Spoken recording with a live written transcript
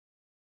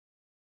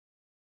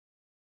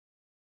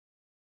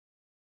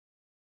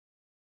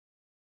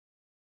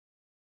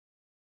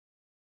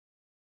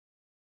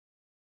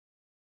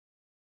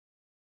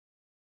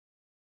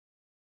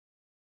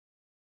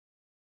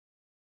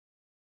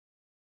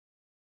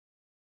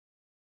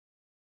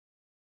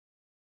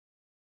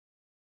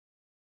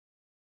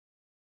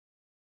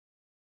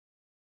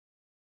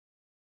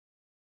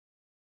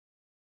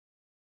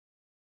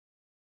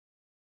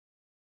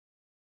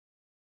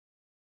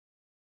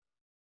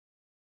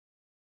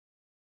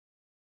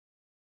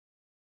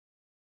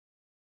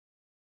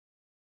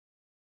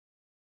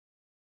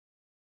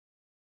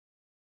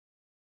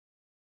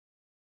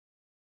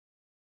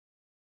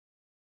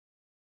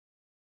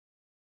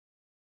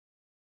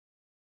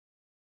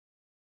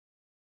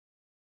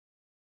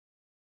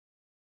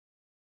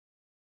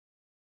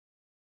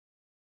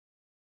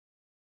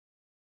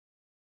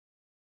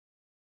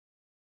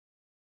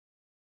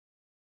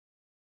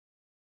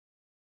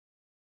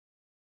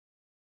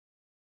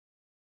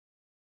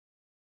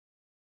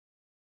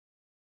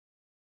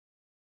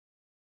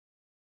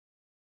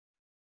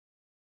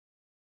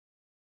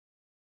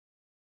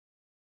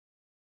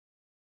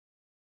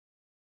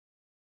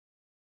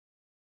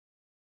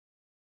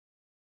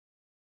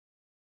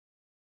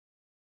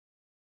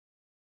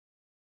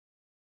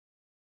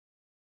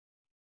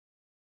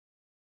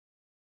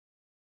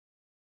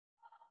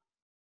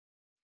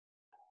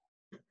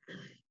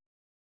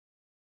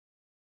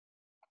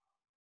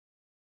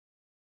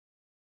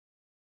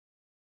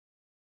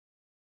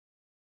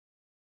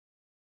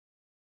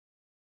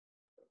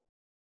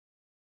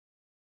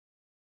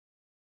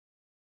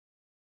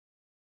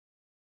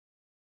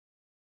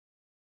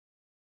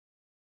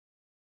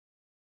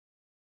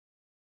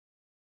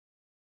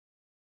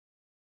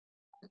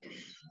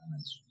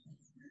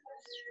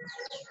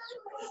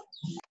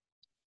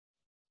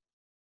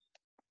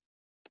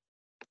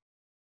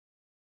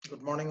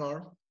Good morning,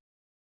 all.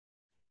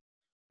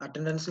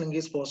 Attendance link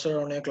is posted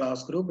on your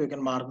class group. You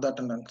can mark the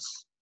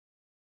attendance.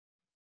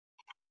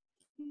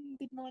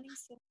 Good morning,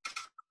 sir.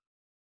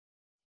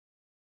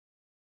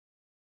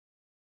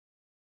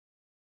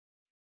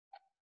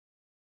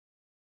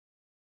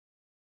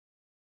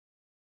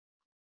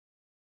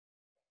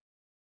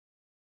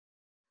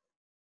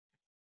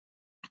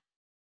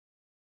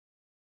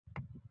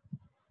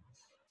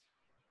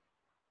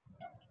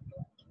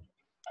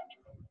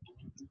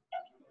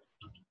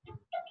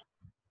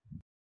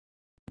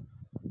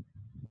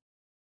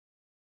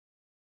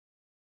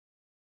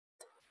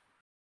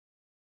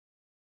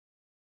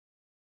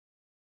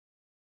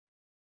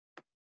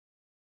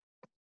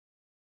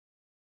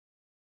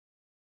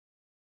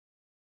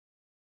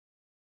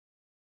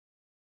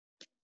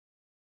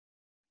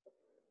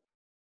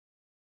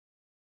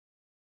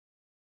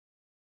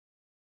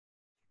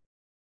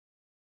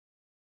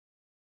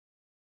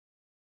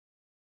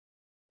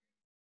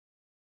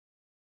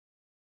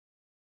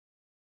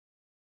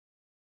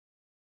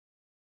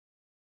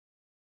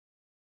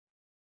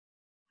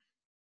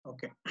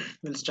 Okay,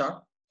 we'll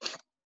start.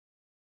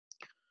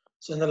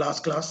 So in the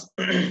last class,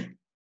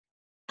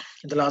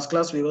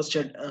 we were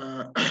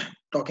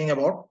talking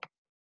about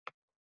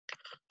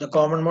the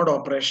common mode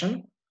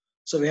operation.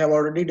 So we have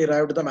already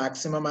derived the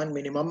maximum and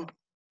minimum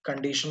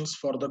conditions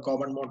for the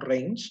common mode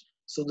range.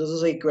 So this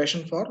is the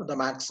equation for the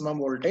maximum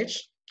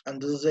voltage,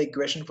 and this is the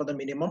equation for the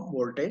minimum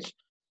voltage.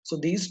 So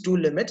these two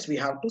limits we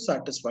have to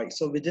satisfy.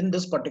 So within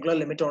this particular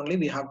limit only,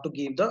 we have to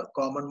give the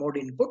common mode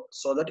input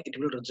so that it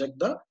will reject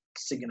the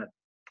signal.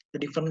 The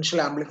differential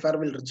amplifier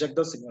will reject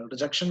the signal.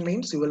 Rejection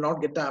means you will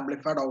not get the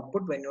amplified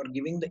output when you are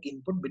giving the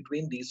input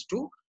between these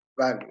two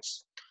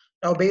values.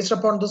 Now, based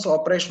upon this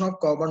operation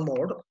of common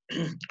mode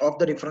of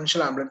the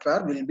differential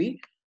amplifier, we'll be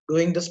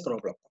doing this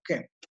problem.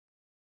 Okay.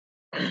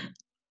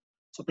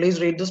 So please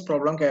read this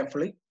problem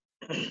carefully.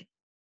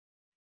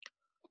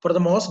 For the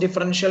MOS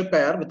differential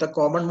pair with a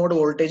common mode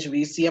voltage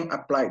VCM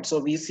applied.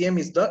 So VCM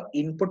is the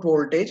input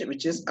voltage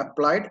which is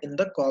applied in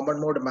the common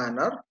mode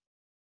manner.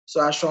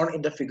 So as shown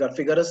in the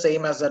figure is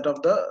same as that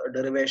of the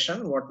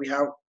derivation what we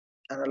have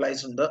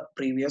analyzed in the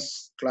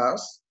previous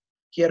class.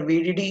 Here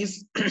VDD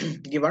is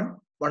given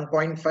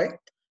 1.5.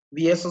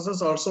 VSS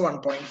is also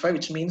 1.5,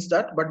 which means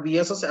that, but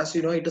VSS, as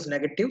you know, it is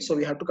negative, so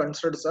we have to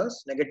consider this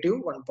as negative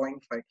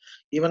 1.5.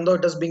 Even though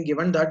it has been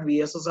given that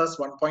VSS has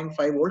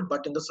 1.5 volt,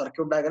 but in the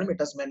circuit diagram it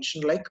has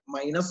mentioned like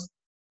minus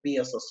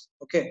VSS.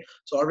 Okay,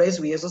 so always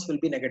VSS will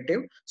be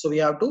negative, so we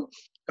have to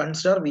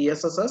consider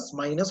VSS as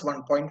minus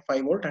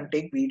 1.5 volt and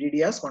take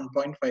VDD as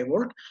 1.5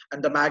 volt,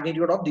 and the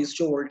magnitude of these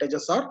two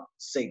voltages are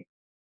same.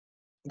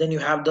 Then you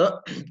have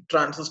the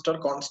transistor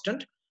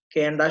constant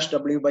Kn dash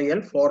W by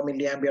L 4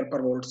 milliampere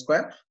per volt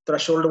square.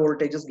 Threshold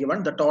voltage is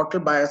given. The total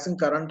biasing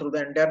current through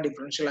the entire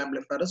differential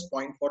amplifier is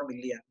 0.4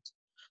 milliamps.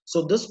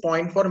 So this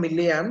 0.4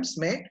 milliamps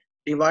may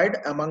divide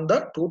among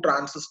the two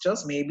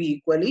transistors, may be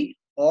equally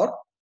or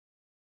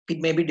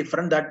it may be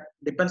different. That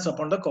depends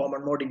upon the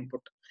common mode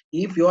input.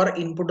 If your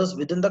input is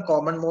within the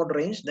common mode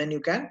range, then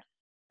you can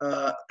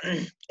uh,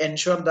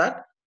 ensure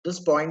that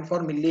this 0.4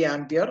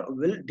 milliampere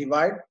will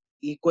divide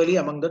equally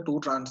among the two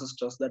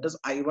transistors. That is,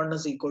 I1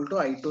 is equal to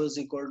I2 is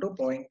equal to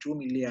 0.2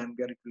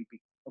 milliampere it will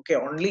be. Okay,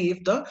 only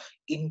if the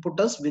input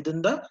is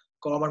within the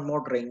common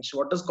mode range.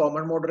 What is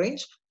common mode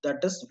range?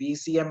 That is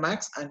VCM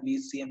max and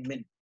VCM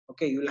min.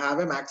 Okay, you will have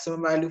a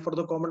maximum value for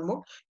the common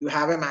mode, you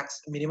have a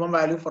minimum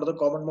value for the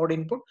common mode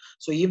input.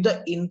 So if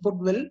the input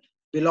will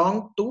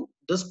belong to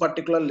this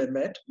particular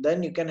limit,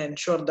 then you can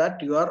ensure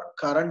that your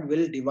current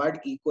will divide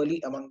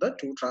equally among the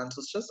two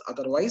transistors.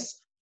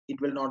 Otherwise it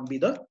will not be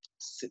the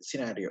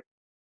scenario.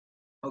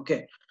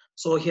 Okay,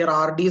 so here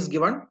RD is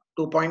given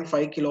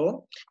 2.5 kilo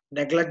ohm.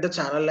 Neglect the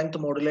channel length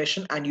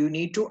modulation and you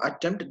need to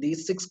attempt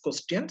these 6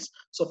 questions.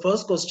 So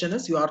first question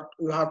is you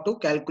have to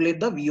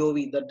calculate the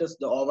VOV, that is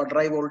the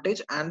overdrive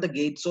voltage, and the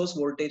gate source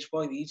voltage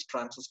for each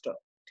transistor.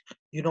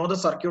 You know the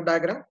circuit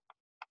diagram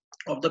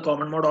of the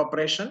common mode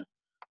operation.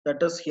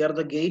 That is, here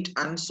the gate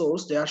and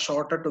source, they are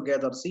shorted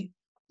together. See,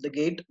 the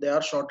gate, they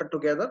are shorted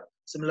together.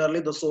 Similarly,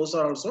 the source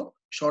are also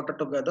shorted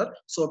together.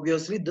 So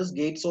obviously this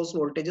gate source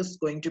voltage is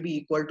going to be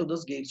equal to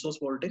this gate source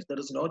voltage. There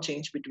is no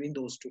change between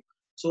those two.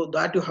 So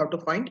that you have to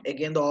find.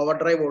 Again, the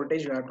overdrive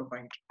voltage you have to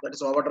find. That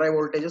is, overdrive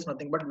voltage is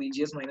nothing but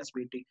VGS minus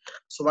VT.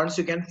 So once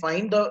you can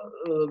find the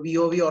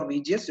VOV or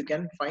VGS, you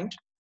can find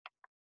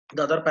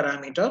the other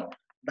parameter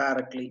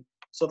directly.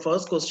 So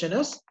first question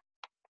is,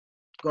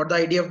 got the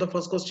idea of the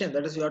first question?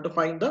 That is, you have to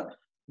find the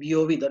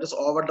VOV, that is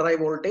overdrive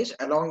voltage,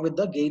 along with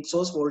the gate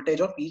source voltage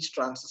of each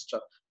transistor.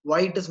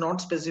 Why it is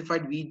not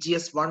specified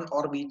VGS1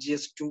 or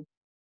VGS2?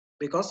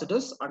 Because it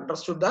is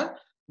understood that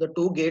the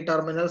two gate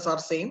terminals are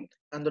same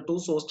and the two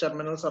source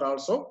terminals are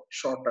also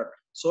shorted.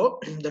 So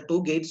the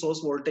two gate source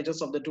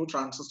voltages of the two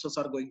transistors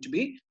are going to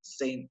be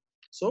same.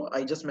 So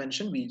I just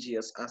mentioned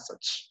VGS as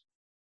such.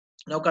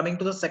 Now coming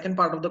to the second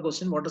part of the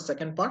question, what is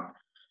second part?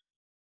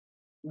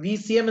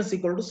 VCM is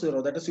equal to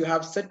 0. That is, you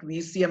have set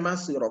VCM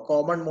as 0,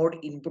 common mode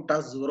input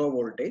as 0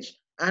 voltage.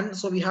 And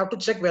so we have to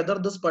check whether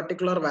this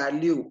particular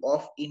value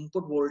of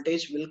input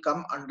voltage will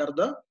come under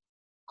the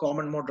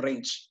common mode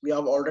range. We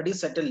have already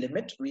set a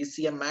limit,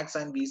 VCM max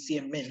and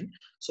VCM min.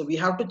 So we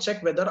have to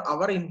check whether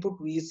our input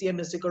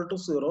VCM is equal to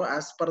 0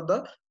 as per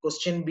the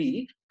question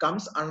B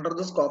comes under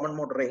this common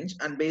mode range.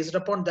 And based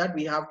upon that,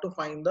 we have to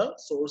find the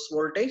source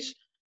voltage,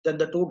 then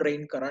the two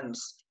drain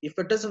currents. If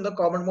it is in the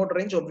common mode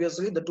range,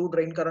 obviously the two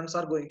drain currents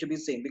are going to be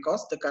same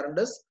because the current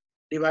is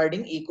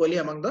dividing equally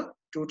among the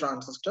two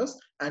transistors.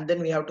 And then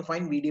we have to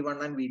find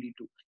VD1 and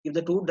VD2. If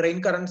the two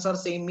drain currents are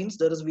same, means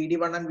there is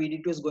VD1 and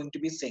VD2 is going to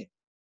be same.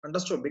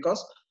 Understood?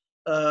 Because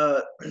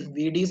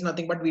VD is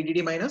nothing but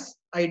VDD minus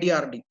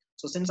IDRD.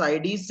 So since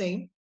ID is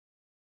same,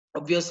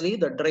 obviously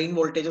the drain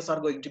voltages are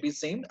going to be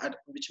same,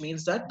 which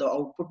means that the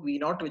output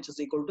V0, which is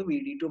equal to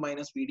VD2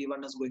 minus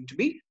VD1, is going to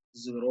be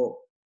 0.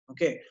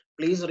 Okay,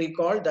 please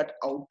recall that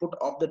output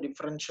of the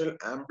differential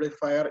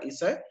amplifier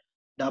is a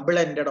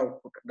double-ended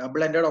output.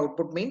 Double-ended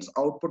output means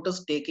output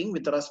is taking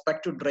with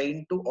respect to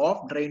drain 2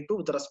 of drain 2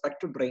 with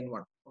respect to drain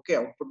 1. Okay,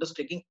 output is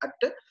taking at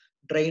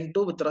drain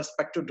 2 with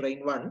respect to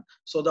drain 1.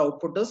 So the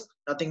output is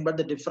nothing but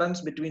the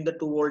difference between the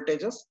two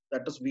voltages,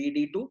 that is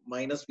VD2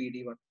 minus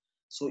VD1.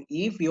 So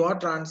if your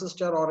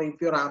transistor or if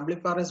your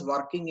amplifier is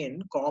working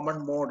in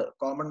common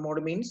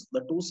mode means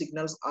the two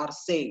signals are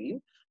same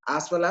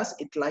as well as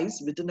it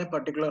lies within a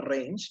particular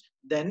range,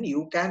 then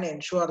you can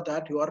ensure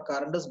that your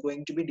current is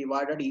going to be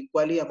divided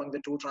equally among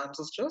the two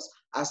transistors.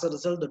 As a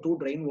result, the two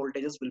drain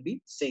voltages will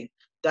be same.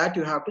 That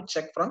you have to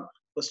check from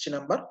question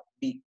number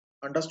B.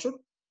 Understood?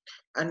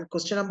 And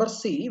question number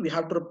C, we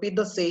have to repeat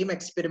the same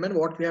experiment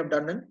what we have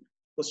done in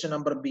question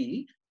number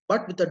B,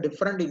 but with a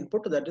different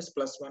input, that is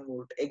plus 1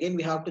 volt. Again,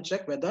 we have to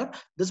check whether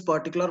this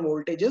particular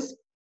voltage is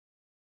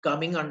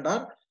coming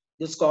under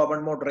this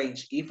common mode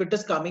range. If it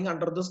is coming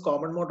under this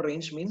common mode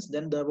range, means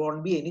then there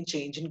won't be any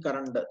change in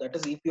current. That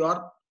is, if you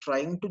are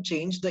trying to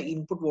change the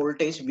input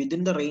voltage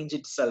within the range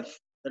itself,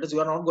 that is,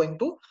 you are not going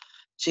to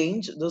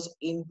change this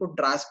input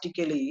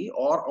drastically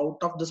or out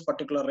of this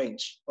particular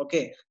range.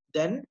 Okay,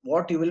 then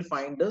what you will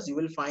find is, you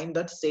will find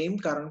that same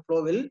current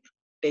flow will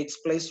takes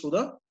place through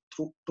the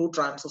two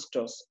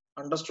transistors.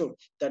 Understood?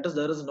 That is,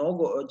 there is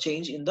no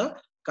change in the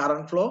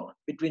current flow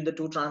between the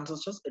two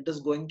transistors. It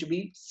is going to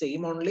be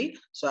same only.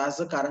 So as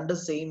the current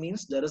is same,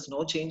 means there is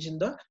no change in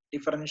the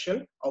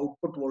differential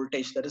output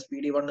voltage, that is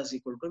VD1 is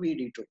equal to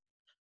VD2.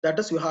 That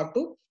is, you have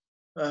to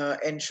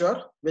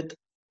ensure with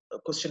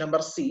question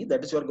number C,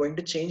 that is, you are going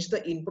to change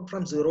the input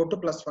from 0 to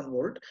plus 1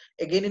 volt.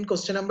 Again, in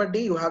question number D,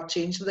 you have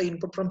changed the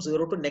input from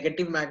 0 to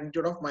negative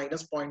magnitude of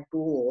minus 0.2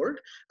 volt,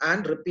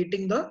 and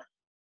repeating the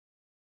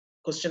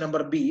question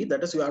number B,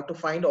 that is, you have to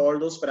find all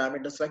those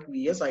parameters like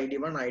Vs,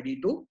 ID1,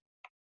 ID2,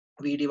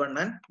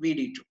 VD1 and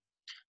VD2.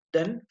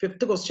 Then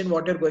fifth question,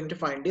 what you're going to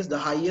find is the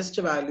highest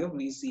value of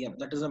VCM.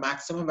 That is the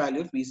maximum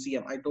value of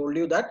VCM. I told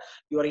you that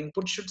your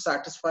input should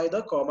satisfy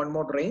the common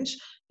mode range.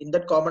 In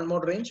that common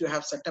mode range, you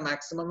have set a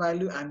maximum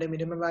value and a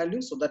minimum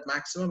value. So that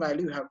maximum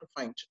value you have to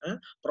find,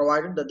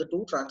 provided that the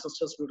two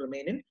transistors will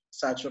remain in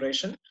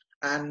saturation.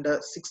 And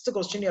sixth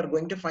question, you are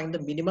going to find the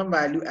minimum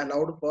value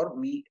allowed for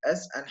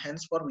Vs and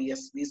hence for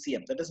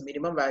VCM. That is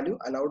minimum value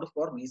allowed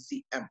for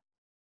VCM.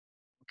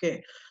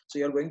 Okay, so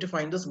you're going to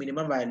find this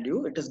minimum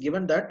value. It is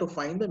given that to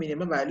find the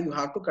minimum value, you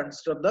have to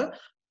consider the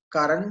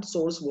current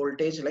source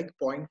voltage like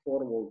 0.4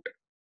 volt.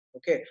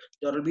 Okay,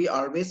 there will be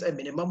always a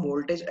minimum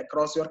voltage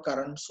across your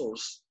current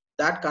source.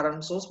 That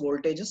current source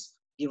voltage is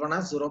given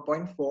as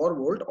 0.4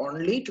 volt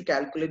only to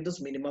calculate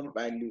this minimum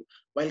value.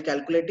 While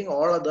calculating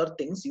all other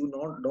things, you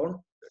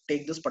don't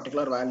take this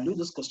particular value.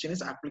 This question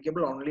is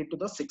applicable only to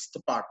the sixth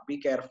part. Be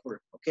careful.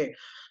 Okay,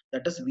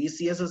 that is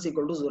VCS is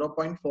equal to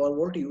 0.4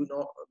 volt. You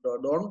know,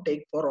 don't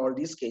take for all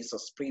these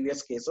cases,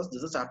 previous cases.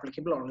 This is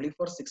applicable only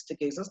for sixth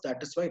cases.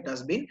 That is why it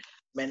has been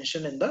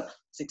mentioned in the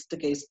sixth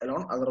case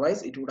alone.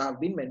 Otherwise, it would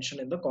have been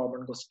mentioned in the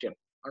common question.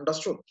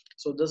 Understood?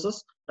 So this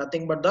is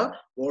nothing but the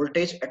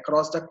voltage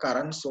across the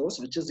current source,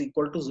 which is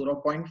equal to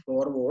 0.4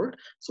 volt.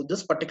 So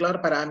this particular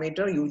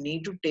parameter you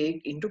need to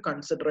take into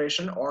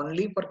consideration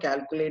only for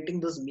calculating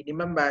this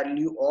minimum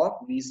value of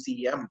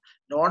VCM,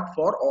 not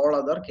for all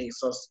other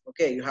cases.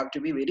 Okay, you have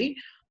to be very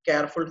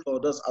careful for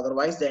this.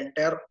 Otherwise, the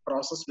entire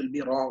process will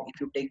be wrong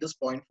if you take this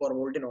 0.4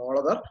 volt in all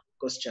other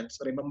questions.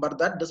 Remember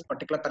that this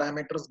particular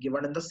parameter is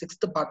given in the sixth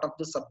part of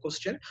the sub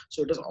question.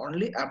 So it is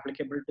only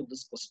applicable to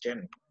this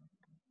question.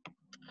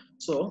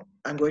 So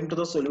I'm going to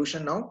the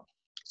solution now.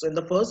 So in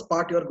the first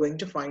part, you are going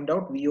to find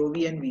out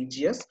VOV and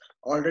VGS.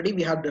 Already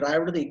we have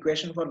derived the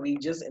equation for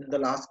VGS in the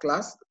last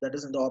class, that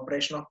is in the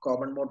operation of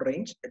common mode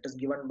range. It is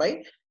given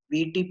by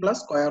Vt plus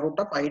square root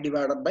of I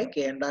divided by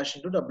Kn dash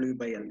into W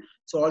by L.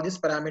 So all these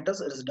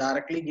parameters is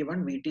directly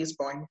given. Vt is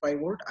 0.5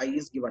 volt, I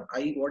is given.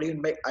 I, what do you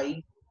mean by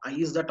I? I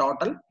is the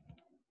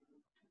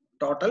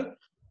total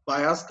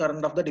bias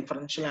current of the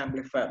differential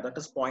amplifier, that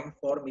is 0.4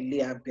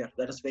 milliampere.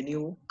 That is when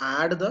you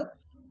add the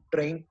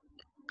drain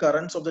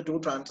currents of the two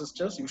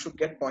transistors, you should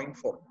get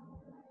 0.4.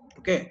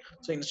 Okay,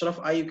 so instead of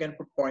I, you can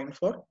put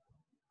 0.4.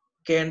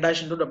 Kn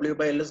dash into W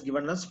by L is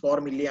given as 4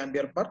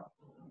 milliampere per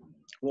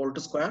volt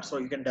square. So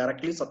you can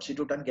directly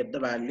substitute and get the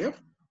value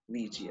of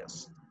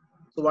VGS.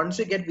 So once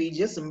you get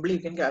VGS, simply you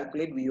can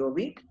calculate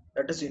VOV.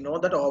 That is, you know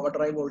that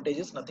overdrive voltage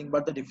is nothing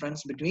but the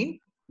difference between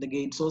the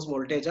gate source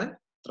voltage and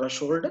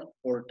threshold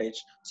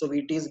voltage. So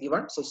VT is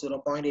given. So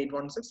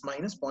 0.816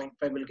 minus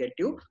 0.5 will get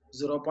you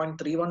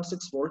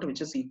 0.316 volt,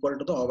 which is equal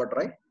to the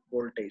overdrive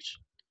voltage.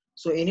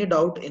 So any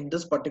doubt in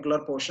this particular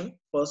portion,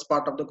 first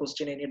part of the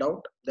question, any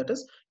doubt? That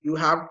is, you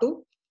have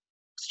to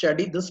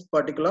study this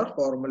particular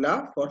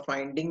formula for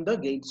finding the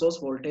gate source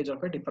voltage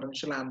of a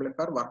differential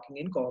amplifier working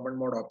in common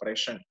mode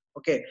operation.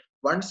 Okay,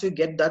 once you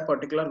get that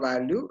particular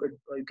value,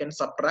 you can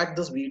subtract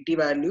this VT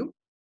value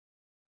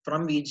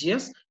from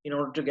VGS in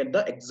order to get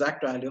the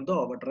exact value of the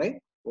overdrive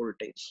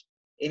voltage.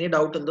 Any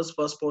doubt in this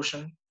first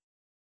portion?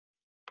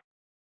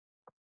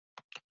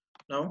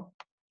 Now,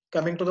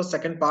 coming to the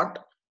second part.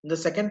 In the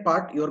second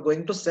part, you are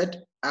going to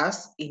set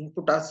as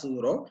input as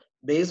 0.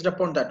 Based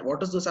upon that,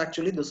 what is this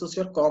actually? This is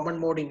your common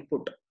mode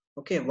input.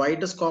 Okay, why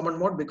it is common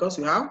mode? Because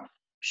you have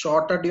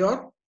shorted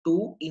your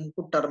two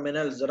input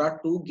terminals. There are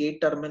two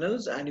gate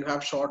terminals and you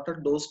have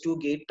shorted those two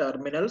gate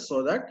terminals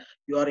so that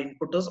your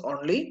input is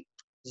only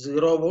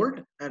 0 volt,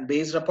 and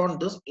based upon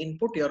this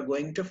input you are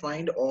going to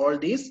find all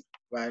these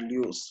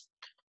values.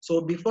 So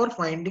before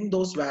finding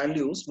those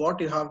values, what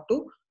you have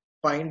to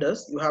find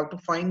is you have to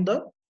find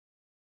the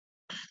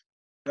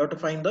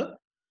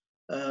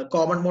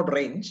common mode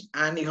range,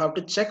 and you have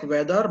to check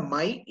whether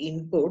my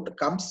input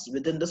comes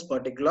within this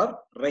particular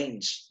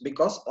range,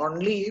 because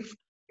only if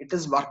it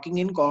is working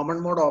in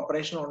common mode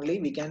operation only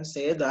we can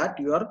say that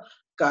your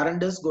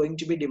current is going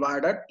to be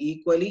divided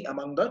equally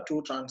among the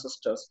two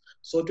transistors.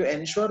 So to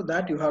ensure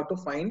that, you have to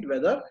find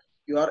whether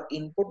your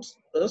input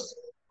is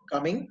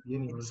coming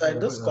inside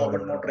this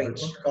common mode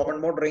range.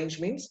 Common mode range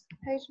means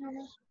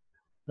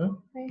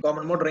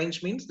common mode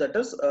range means that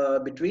is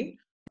between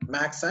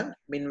max and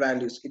min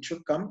values. It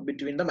should come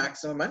between the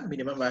maximum and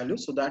minimum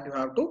values, so that you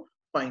have to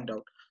find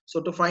out. So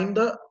to find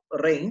the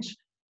range,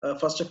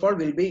 first of all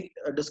we'll be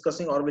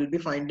discussing, or we'll be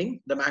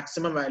finding the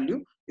maximum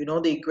value. You know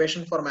the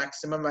equation for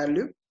maximum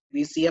value.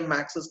 VCM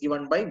max is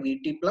given by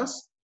VT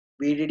plus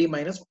VDD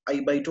minus I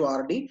by 2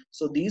 RD.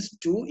 So these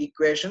two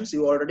equations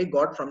you already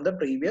got from the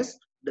previous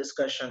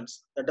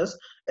discussions. That is,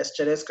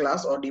 yesterday's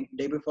class or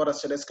day before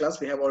yesterday's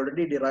class, we have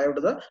already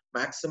derived the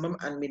maximum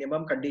and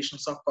minimum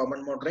conditions of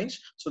common mode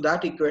range. So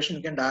that equation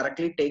you can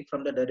directly take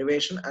from the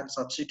derivation and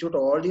substitute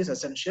all these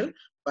essential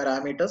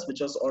parameters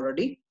which was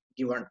already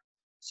given.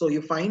 So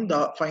you find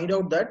out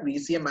that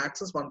VCM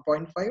max is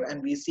 1.5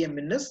 and VCM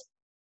min is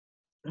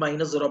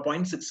minus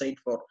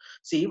 0.684.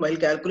 See, while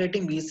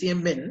calculating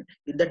VCM min,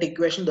 in that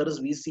equation there is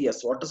VCS.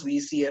 What is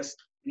VCS?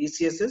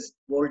 VCS is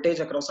voltage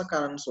across a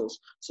current source.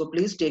 So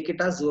please take it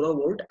as 0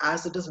 volt,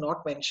 as it is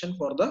not mentioned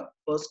for the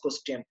first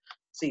question.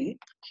 See,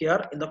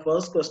 here in the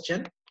first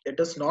question, it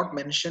is not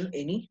mentioned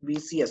any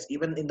VCS.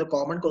 Even in the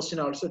common question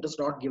also it is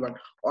not given.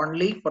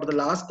 Only for the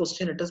last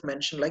question it is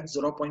mentioned like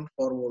 0.4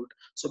 volt.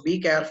 So be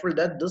careful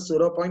that this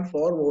 0.4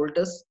 volt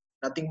is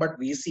nothing but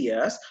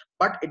VCS,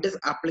 but it is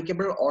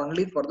applicable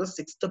only for the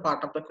sixth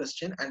part of the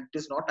question, and it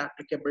is not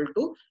applicable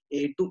to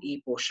A to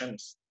E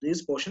portions.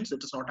 These portions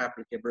it is not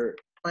applicable.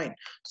 Fine.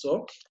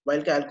 So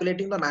while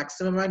calculating the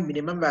maximum and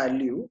minimum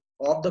value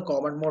of the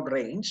common mode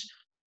range,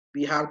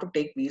 we have to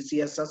take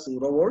VCS as 0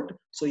 volt.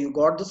 So you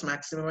got this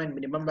maximum and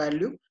minimum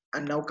value,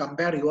 and now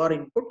compare your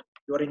input.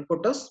 Your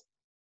input is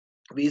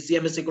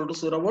VCM is equal to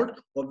 0 volt.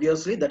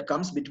 Obviously that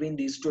comes between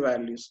these two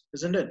values,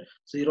 isn't it?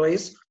 0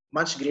 is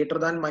much greater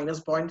than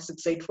minus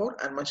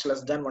 0.684 and much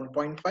less than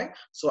 1.5.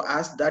 So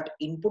as that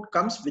input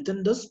comes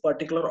within this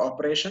particular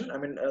operation,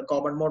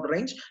 common mode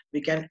range,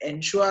 we can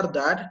ensure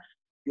that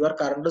your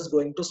current is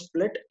going to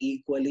split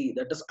equally.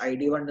 That is,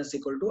 ID1 is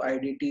equal to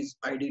IDT,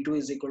 ID2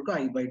 is equal to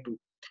I by 2.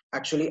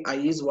 Actually, I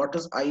is, what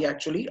is I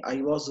actually? I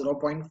was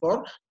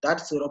 0.4. That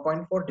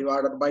 0.4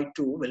 divided by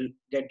 2 will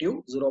get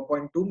you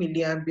 0.2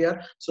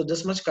 milliampere. So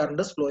this much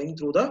current is flowing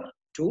through the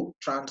two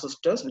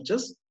transistors, which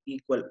is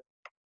equal.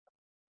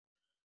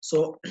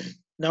 So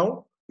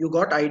now you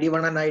got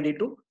ID1 and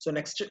ID2. So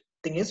next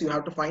thing is you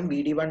have to find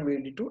VD1,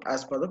 VD2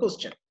 as per the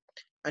question.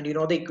 And you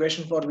know the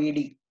equation for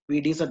VD.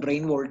 VD is a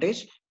drain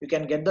voltage. You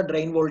can get the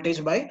drain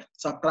voltage by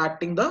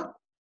subtracting the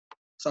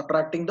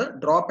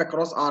drop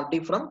across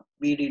RD from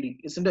VDD,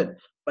 isn't it?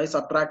 By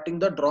subtracting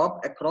the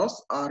drop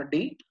across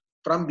RD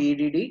from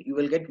VDD, you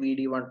will get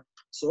VD1.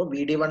 So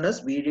VD1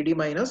 is VDD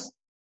minus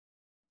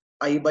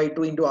I by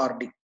 2 into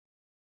RD.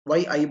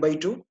 Why I by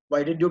 2?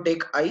 Why did you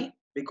take I?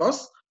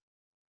 Because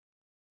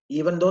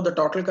even though the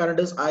total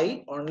current is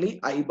I, only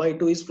I by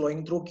 2 is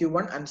flowing through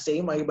Q1 and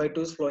same I by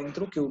 2 is flowing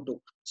through Q2.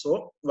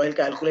 So while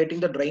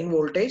calculating the drain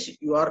voltage,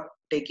 you are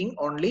taking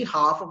only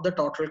half of the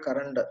total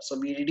current. So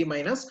VDD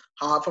minus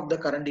half of the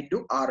current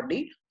into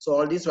RD. So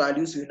all these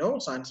values you know,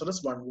 so answer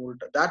is 1 volt.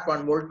 That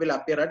 1 volt will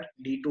appear at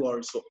D2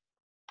 also.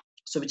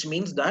 So which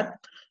means that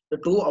the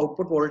two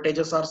output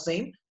voltages are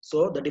same,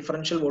 so the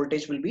differential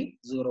voltage will be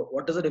 0.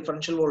 What is the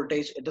differential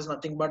voltage? It is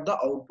nothing but the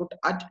output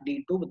at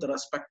D2 with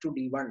respect to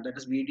D1, that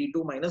is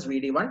VD2 minus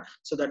VD1.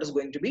 So that is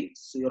going to be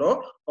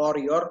 0, or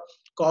your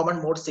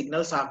common mode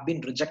signals have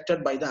been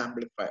rejected by the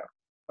amplifier.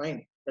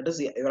 Fine. That is,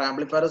 your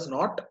amplifier is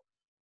not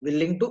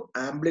willing to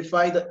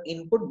amplify the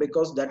input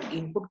because that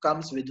input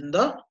comes within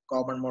the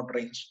common mode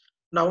range.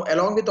 Now,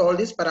 along with all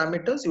these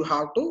parameters, you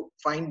have to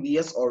find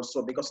Vs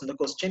also, because in the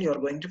question you are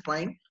going to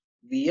find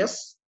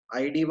Vs,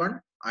 ID1,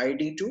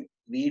 ID2,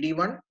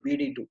 VD1,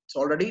 VD2. It's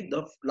already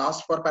the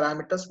last four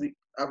parameters we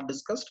have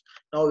discussed.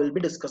 Now we'll be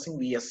discussing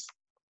Vs.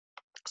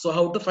 So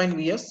how to find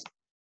Vs?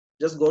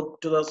 Just go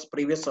to the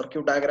previous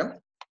circuit diagram.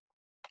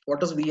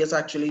 What is Vs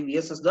actually?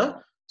 Vs is the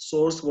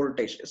source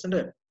voltage, isn't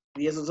it?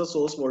 Vs is the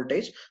source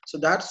voltage. So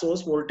that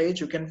source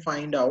voltage you can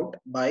find out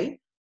by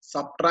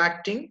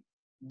subtracting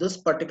this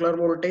particular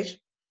voltage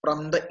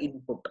from the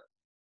input.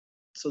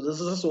 So this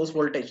is a source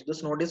voltage.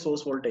 This node is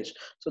source voltage.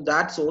 So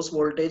that source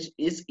voltage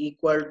is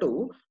equal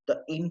to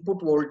the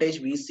input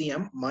voltage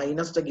VCM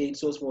minus the gate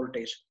source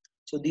voltage.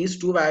 So these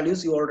two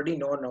values you already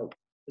know now,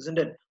 isn't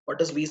it?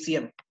 What is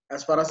VCM?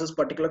 As far as this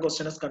particular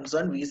question is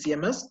concerned,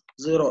 VCM is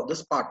 0,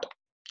 this part,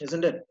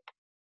 isn't it?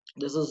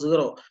 This is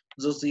 0.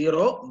 So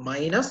 0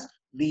 minus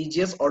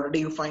VGS already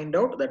you find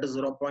out, that is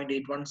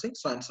 0.816.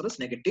 So answer is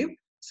negative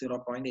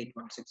 0.816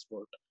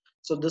 volt.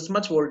 So this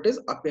much voltage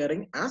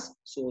appearing as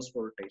source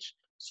voltage.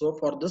 So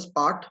for this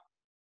part,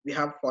 we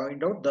have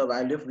found out the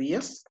value of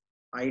Vs,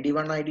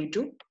 ID1,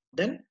 ID2,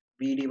 then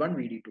VD1,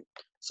 VD2.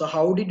 So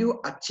how did you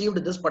achieve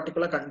this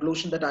particular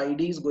conclusion that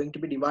ID is going to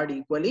be divided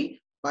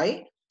equally?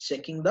 By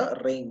checking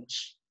the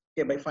range.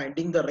 Okay, by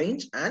finding the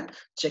range and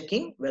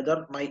checking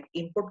whether my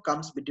input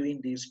comes between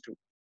these two.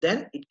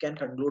 Then it can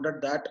conclude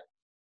that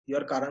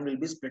your current will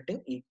be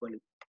splitting equally.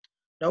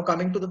 Now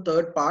coming to the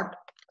third part,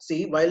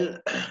 see, while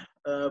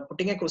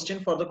putting a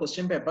question for the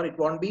question paper, it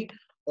won't be,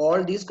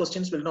 all these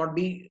questions will not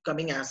be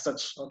coming as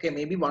such. Okay,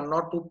 maybe one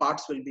or two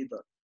parts will be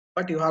there,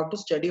 but you have to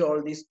study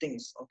all these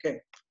things. Okay,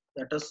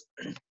 that is,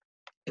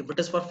 if it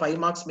is for 5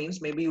 marks means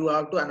maybe you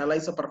have to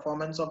analyze the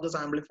performance of this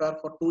amplifier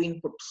for 2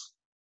 inputs.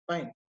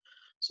 Fine.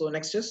 So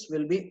next is,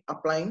 we'll be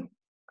applying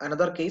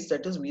another case,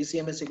 that is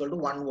VCM is equal to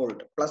 1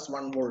 volt plus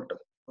 1 volt.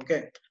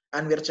 Okay,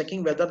 and we are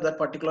checking whether that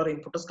particular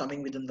input is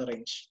coming within the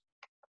range.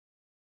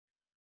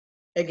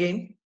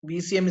 Again,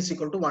 VCM is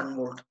equal to 1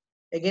 volt.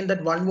 Again,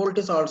 that 1 volt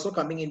is also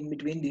coming in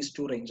between these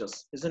two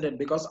ranges, isn't it?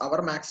 Because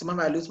our maximum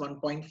value is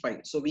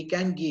 1.5. So we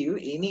can give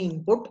any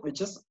input which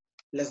is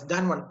less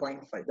than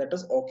 1.5. That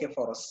is okay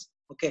for us.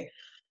 Okay.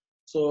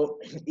 So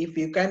if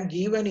you can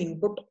give an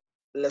input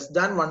less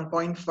than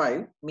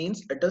 1.5,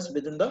 means it is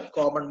within the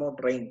common mode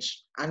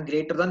range, and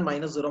greater than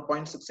minus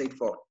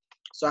 0.684.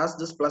 So as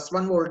this plus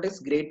 1 volt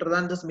is greater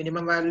than this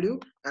minimum value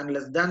and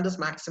less than this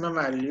maximum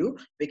value,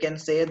 we can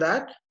say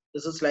that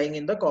this is lying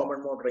in the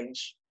common mode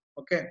range.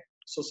 Okay.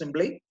 So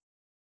simply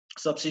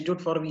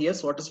substitute for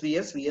Vs. What is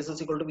Vs? Vs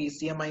is equal to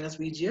VCM minus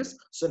VGS.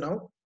 So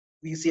now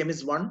VCM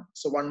is 1.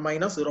 So 1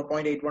 minus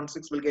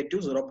 0.816 will get you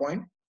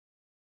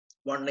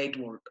 0.18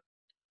 volt.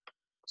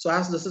 So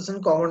as this is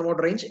in common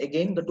mode range,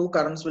 again the two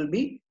currents will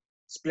be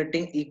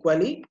splitting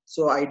equally.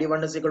 So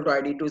ID1 is equal to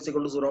ID2 is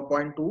equal to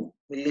 0.2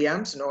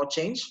 milliamps, no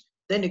change.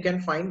 Then you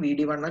can find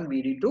VD1 and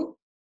VD2.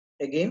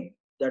 Again,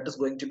 that is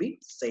going to be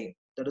same.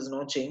 There is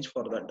no change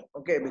for that.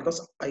 Okay,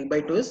 because I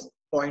by 2 is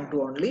 0.2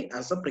 only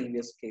as the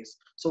previous case.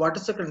 So what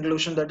is the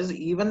conclusion? That is,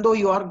 even though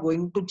you are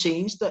going to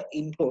change the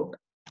input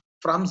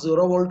from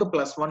 0 volt to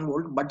plus 1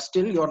 volt, but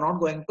still you are not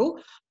going to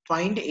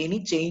find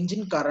any change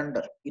in current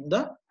in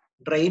the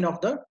drain of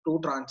the two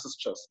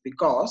transistors,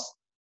 because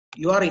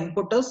your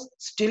input is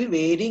still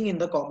varying in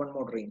the common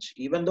mode range.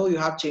 Even though you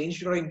have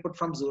changed your input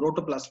from 0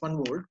 to plus 1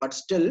 volt, but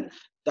still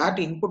that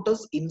input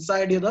is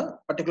inside the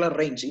particular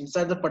range,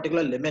 inside the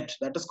particular limit,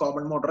 that is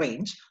common mode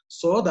range,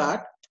 so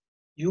that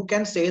you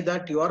can say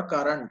that your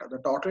current, the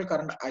total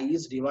current I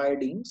is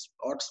dividing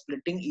or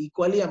splitting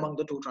equally among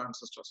the two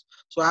transistors.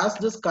 So as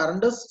this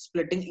current is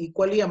splitting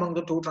equally among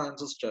the two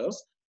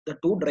transistors, the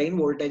two drain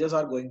voltages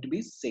are going to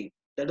be same.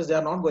 That is, they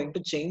are not going to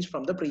change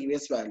from the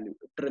previous value.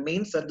 It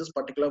remains at this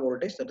particular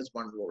voltage, that is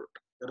 1 volt.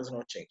 There is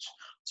no change.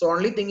 So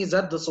only thing is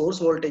that the source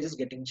voltage is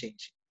getting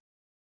changed.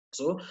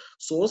 So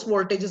source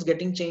voltage is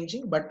getting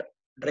changing, but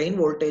drain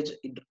voltage,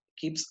 it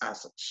keeps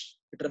as such.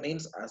 It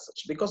remains as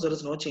such because there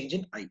is no change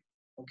in I.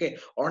 Okay,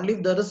 only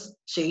if there is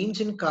change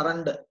in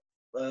current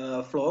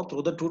flow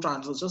through the two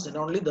transistors, then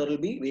only there will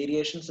be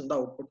variations in the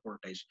output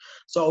voltage.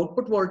 So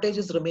output voltage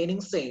is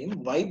remaining same.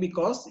 Why?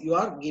 Because you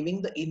are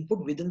giving the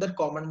input within that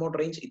common mode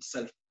range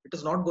itself. It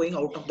is not going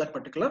out of that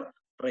particular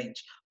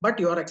range, but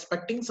you are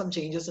expecting some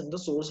changes in the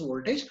source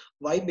voltage.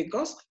 Why?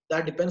 Because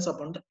that depends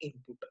upon the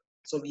input.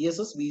 So Vs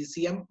is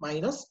VCM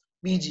minus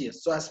VGS.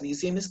 So as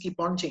VCM is keep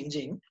on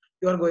changing,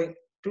 you are going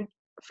to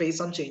face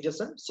some changes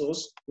in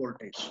source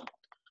voltage.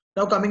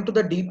 Now coming to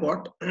the D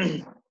part.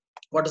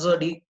 What is the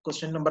D?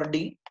 Question number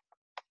D.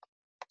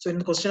 So in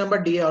question number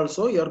D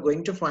also, you are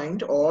going to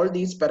find all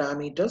these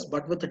parameters,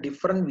 but with a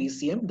different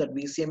VCM. That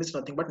VCM is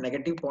nothing but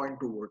negative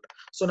 0.2 volt.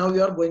 So now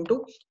you are going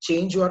to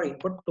change your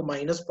input to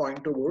minus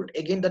 0.2 volt.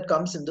 Again, that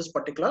comes in this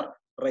particular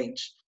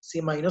range.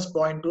 See, minus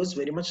 0.2 is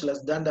very much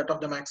less than that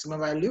of the maximum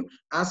value,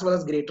 as well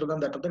as greater than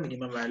that of the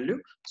minimum value.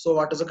 So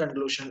what is the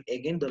conclusion?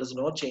 Again, there is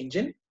no change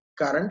in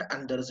current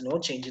and there is no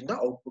change in the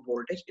output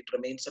voltage. It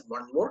remains at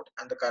 1 volt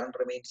and the current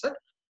remains at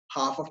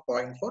half of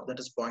 0.4, that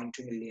is 0.2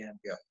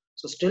 milliampere.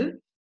 So still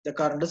the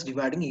current is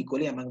dividing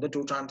equally among the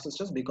two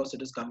transistors because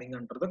it is coming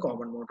under the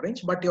common mode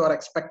range, but you are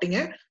expecting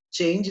a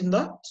change in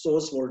the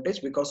source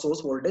voltage because source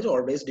voltage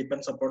always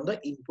depends upon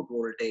the input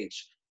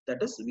voltage,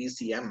 that is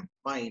VCM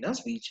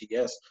minus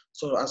VGS.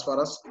 So as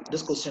far as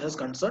this question is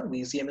concerned,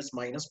 VCM is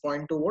minus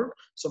 0.2 volt.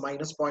 So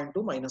minus 0.2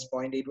 minus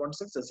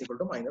 0.816 is equal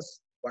to minus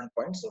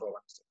 1.016.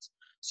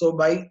 So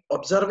by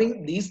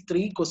observing these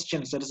three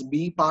questions, that is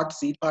B part,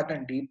 C part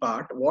and D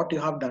part, what you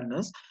have done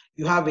is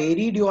you have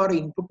varied your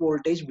input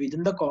voltage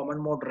within the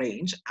common mode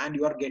range and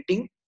you are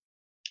getting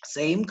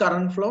same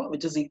current flow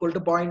which is equal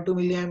to 0.2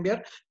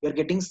 milliampere. You are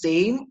getting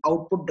same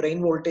output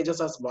drain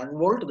voltages as 1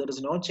 volt. There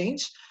is no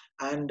change,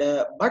 and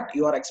but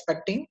you are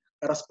expecting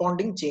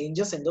corresponding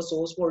changes in the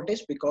source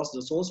voltage because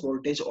the source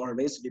voltage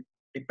always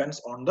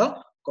depends on the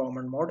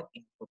common mode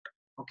input.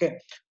 Okay,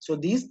 so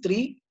these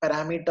three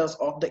parameters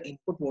of the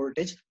input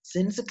voltage,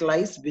 since it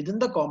lies within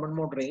the common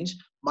mode range,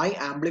 my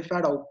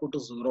amplified output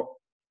is 0.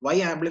 Why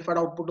amplified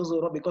output is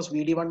 0? Because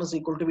VD1 is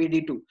equal to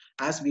VD2.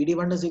 As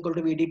VD1 is equal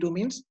to VD2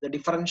 means the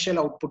differential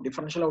output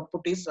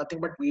is nothing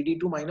but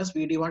VD2 minus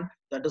VD1,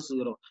 that is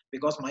 0.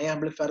 Because my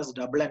amplifier is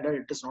double-ended,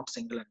 it is not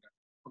single-ended.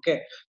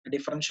 Okay, the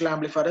differential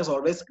amplifier is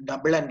always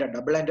double-ended.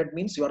 Double-ended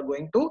means you are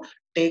going to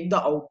take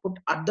the output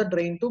at the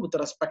drain 2 with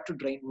respect to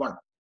drain 1.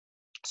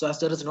 So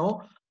as there is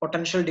no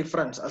potential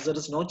difference, as there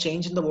is no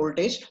change in the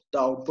voltage, the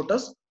output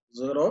is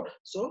 0.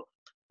 So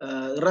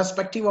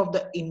irrespective of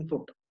the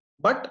input,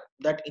 but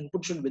that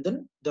input should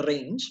within the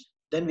range,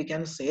 then we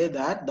can say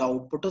that the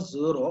output is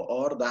 0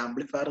 or the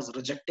amplifier is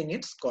rejecting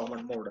its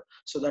common mode.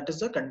 So that is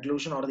the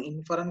conclusion or the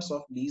inference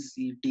of B,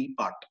 C, D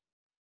part.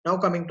 Now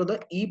coming to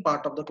the E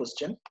part of the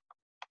question,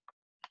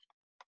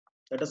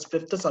 that is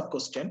fifth sub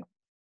question.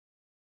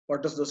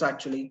 What is this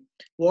actually?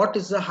 What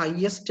is the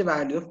highest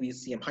value of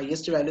VCM?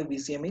 Highest value of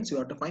VCM means you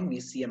have to find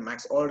VCM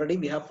max. Already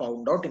we have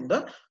found out in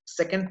the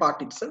second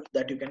part itself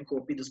that you can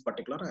copy this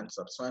particular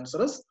answer. So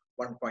answer is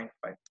 1.5.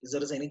 Is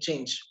there any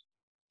change?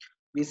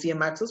 VCM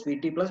max is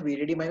VT plus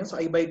VDD minus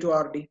I by 2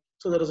 RD.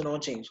 So there is no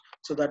change.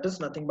 So that is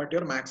nothing but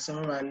your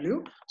maximum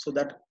value. So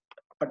that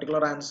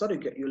particular answer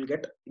you will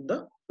get in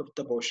the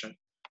fifth portion.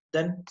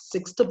 Then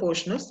sixth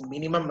portion is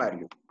minimum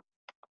value,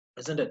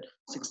 isn't it?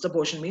 Sixth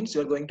portion means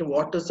you're going to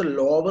what is the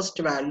lowest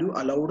value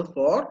allowed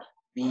for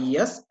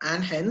Vs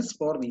and hence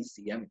for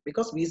VCM,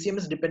 because VCM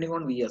is depending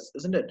on Vs,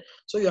 isn't it?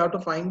 So you have to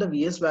find the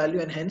Vs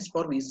value and hence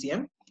for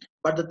VCM.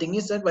 But the thing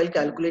is that while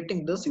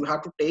calculating this, you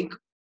have to take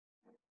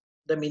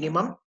the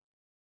minimum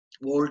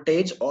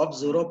voltage of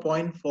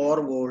 0.4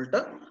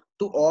 volt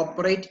to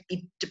operate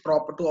it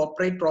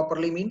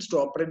properly means to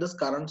operate this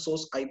current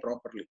source I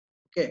properly.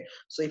 Okay,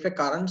 so if a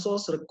current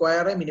source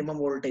require a minimum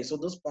voltage, so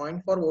this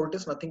 0.4 volt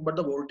is nothing but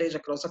the voltage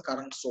across a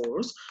current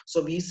source.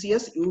 So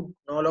VCS, you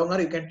no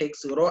longer you can take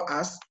 0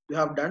 as you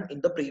have done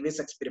in the previous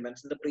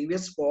experiments. In the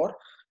previous 4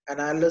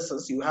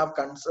 analysis, you have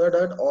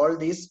considered all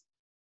these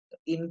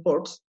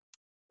inputs.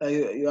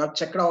 You have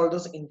checked all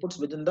those inputs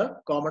within the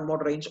common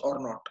mode range or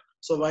not.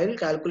 So while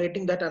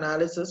calculating that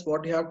analysis,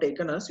 what you have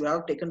taken is you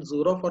have taken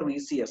 0 for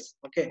VCS.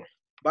 Okay,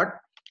 but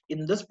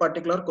in this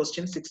particular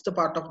question, sixth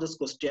part of this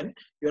question,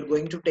 you are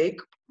going to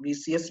take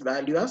VCS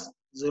value as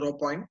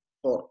 0.4.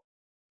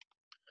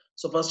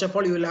 So first of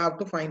all, you will have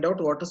to find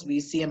out what is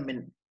VCM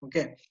min.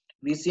 Okay,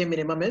 VCM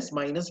minimum is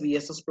minus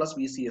VSS plus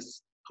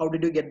VCS. How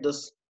did you get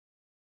this?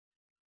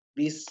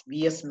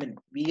 Vs min.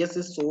 Vs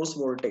is source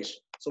voltage.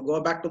 So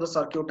go back to the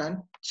circuit and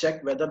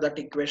check whether that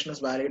equation is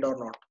valid or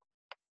not.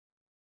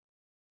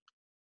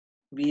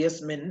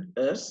 Vs min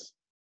is,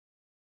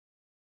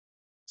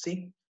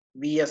 see,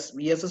 Vs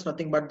is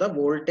nothing but the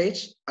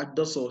voltage at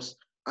the source.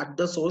 At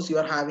the source, you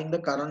are having the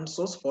current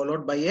source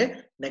followed by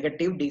a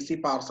negative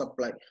DC power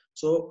supply.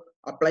 So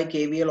apply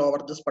KVL over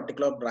this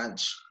particular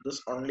branch.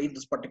 This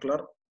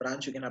particular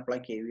branch you can apply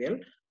KVL.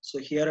 So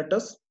here it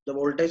is, the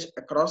voltage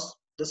across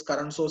this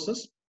current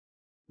sources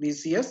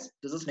VCS,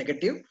 this is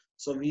negative.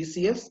 So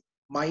VCS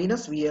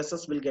minus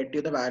VSS will get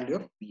you the value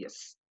of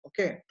Vs.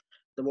 Okay,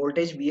 the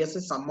voltage Vs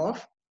is sum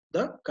of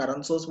the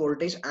current source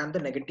voltage and the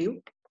negative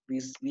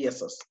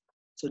VSS.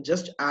 So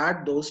just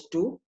add those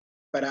two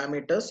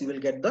parameters, you will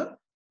get the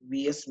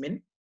Vs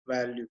min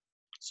value.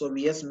 So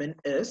Vs min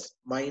is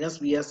minus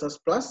VSS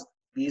plus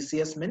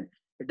VCS min.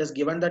 It is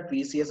given that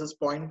VCS is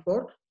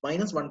 0.4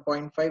 minus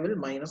 1.5 will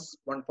minus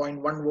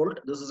 1.1 volt.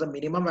 This is a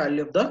minimum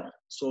value of the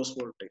source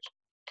voltage.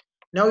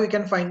 Now you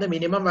can find the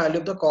minimum value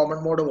of the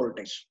common mode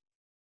voltage.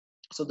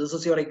 So this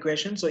is your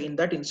equation. So in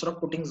that, instead of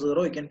putting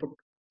 0, you can put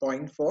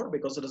 0.4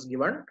 because it is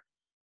given,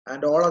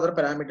 and all other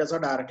parameters are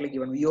directly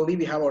given. VOV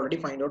we have already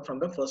find out from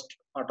the first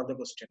part of the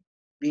question.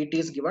 VT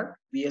is given,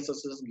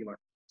 VSS is given.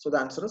 So the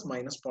answer is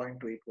minus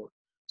 0.28 volt.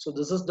 So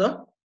this is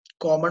the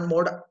common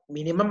mode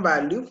minimum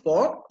value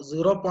for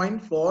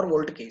 0.4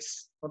 volt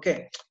case.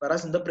 Okay,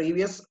 whereas in the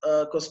previous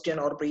question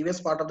or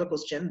previous part of the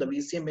question, the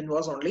VCM min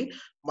was only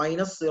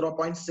minus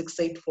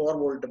 0.684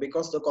 volt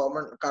because the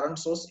common current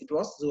source it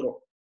was 0.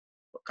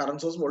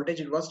 Current source voltage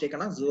it was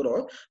taken as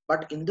 0,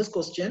 but in this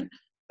question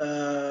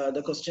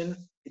the question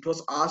it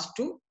was asked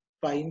to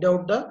find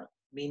out the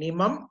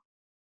minimum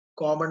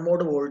common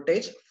mode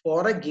voltage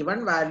for a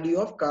given value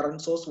of current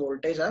source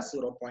voltage as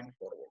 0.4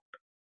 volt.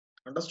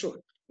 Understood?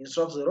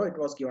 Instead of 0 it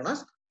was given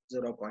as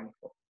 0.4.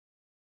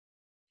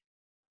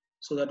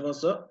 So that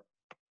was the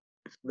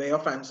way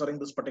of answering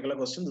this particular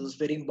question. This is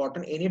very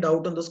important. Any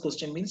doubt on this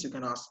question means you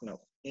can ask now.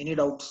 Any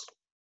doubts?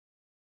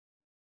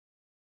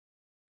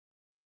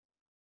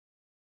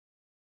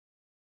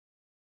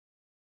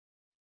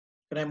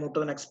 Can I move to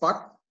the next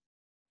part?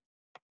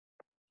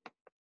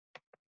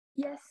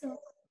 Yes, sir.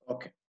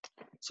 Okay.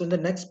 So in the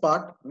next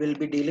part, we'll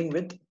be dealing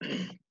with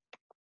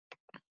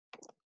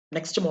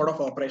next mode of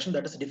operation,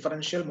 that is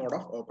differential mode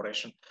of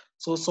operation.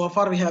 So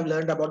far we have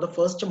learned about the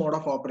first mode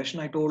of operation.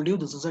 I told you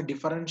this is a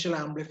differential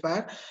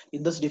amplifier.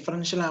 In this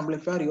differential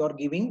amplifier, you are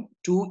giving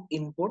two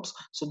inputs.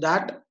 So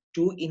that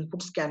two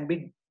inputs can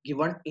be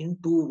given in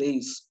two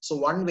ways. So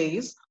one way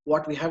is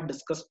what we have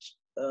discussed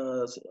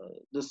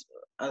this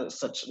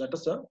such, that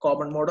is the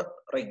common mode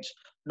range.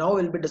 Now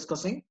we'll be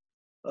discussing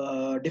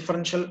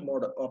differential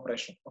mode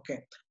operation. Okay,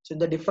 so in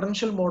the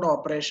differential mode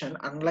operation,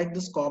 unlike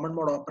this common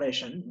mode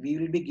operation, we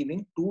will be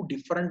giving two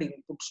different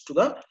inputs to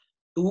the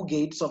two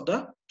gates of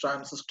the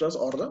transistors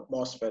or the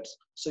MOSFETs.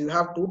 So you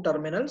have two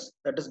terminals,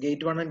 that is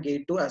gate 1 and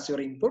gate 2 as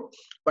your input,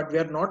 but we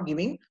are not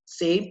giving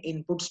same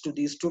inputs to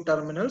these two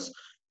terminals.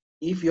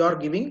 If you are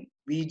giving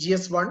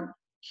VGS1,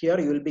 here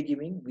you will be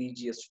giving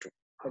VGS2.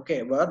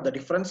 Okay, where the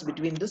difference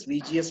between this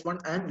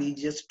VGS1 and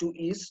VGS2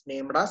 is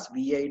named as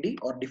VID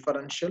or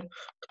differential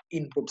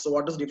input. So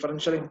what is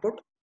differential input?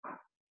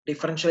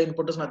 Differential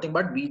input is nothing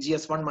but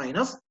VGS1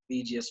 minus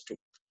VGS2.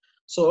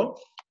 So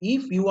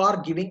if you are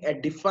giving a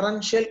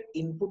differential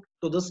input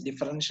to this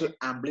differential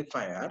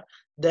amplifier,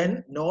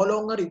 then no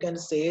longer you can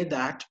say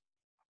that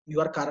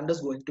your current is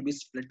going to be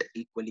split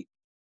equally.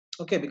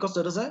 Okay, because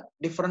there is a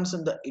difference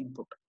in the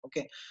input.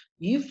 Okay,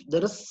 if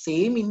there is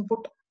same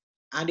input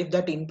and if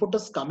that input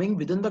is coming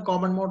within the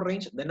common mode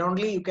range, then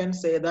only you can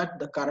say that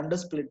the current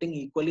is splitting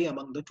equally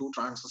among the two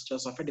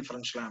transistors of a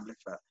differential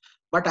amplifier.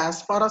 But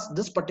as far as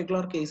this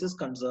particular case is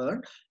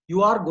concerned,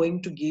 you are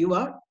going to give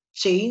a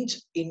change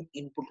in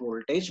input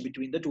voltage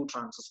between the two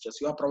transistors.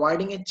 You are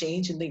providing a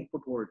change in the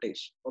input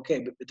voltage, okay,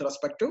 with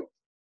respect to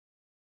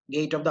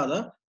gate of the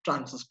other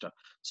transistor.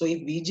 So if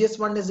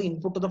VGS1 is the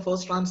input to the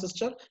first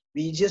transistor,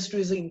 VGS2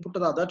 is the input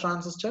to the other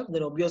transistor,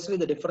 then obviously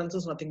the difference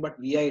is nothing but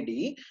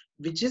VID,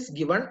 which is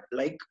given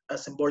like a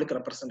symbolic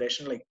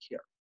representation like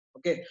here.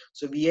 Okay,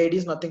 so VID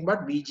is nothing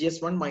but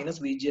VGS1 minus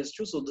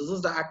VGS2. So this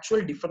is the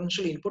actual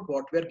differential input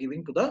what we are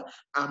giving to the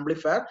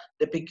amplifier.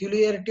 The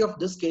peculiarity of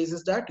this case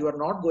is that you are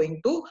not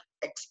going to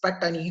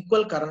expect an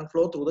equal current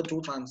flow through the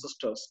two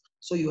transistors.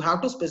 So you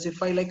have to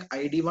specify like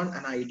ID1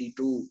 and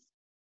ID2.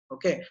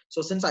 Okay,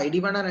 so since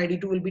ID1 and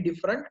ID2 will be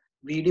different,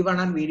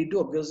 VD1 and VD2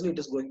 obviously it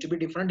is going to be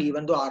different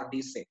even though RD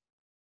is same.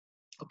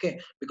 Okay,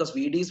 because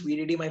VD is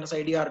VDD minus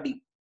IDRD,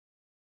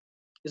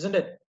 isn't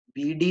it?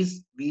 VD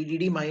is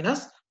VDD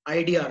minus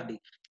IDRD.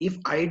 If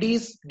ID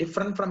is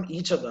different from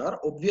each other,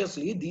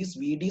 obviously these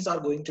VDs are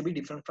going to be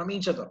different from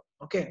each other.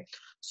 Okay,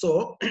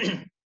 so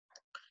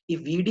if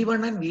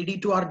VD1 and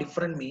VD2 are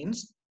different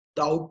means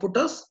the output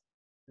is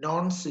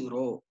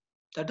non-zero.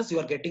 That is, you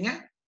are getting a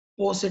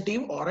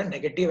positive or a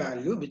negative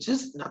value which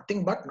is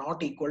nothing but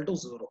not equal to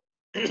 0.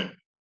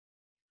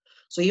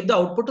 So if the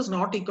output is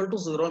not equal to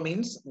 0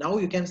 means now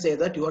you can say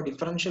that your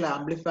differential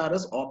amplifier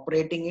is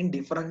operating in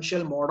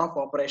differential mode of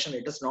operation.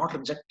 It is not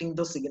rejecting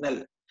the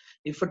signal.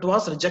 If it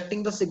was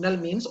rejecting the signal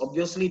means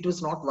obviously it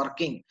is not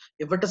working.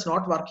 If it is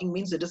not working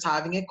means it is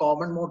having a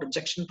common mode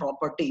rejection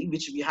property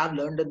which we have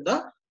learned in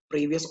the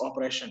previous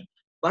operation.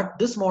 But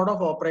this mode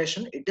of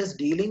operation, it is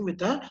dealing with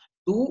the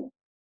two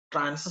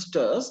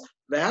transistors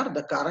where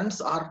the currents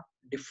are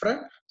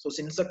different. So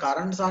since the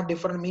currents are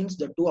different means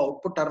the two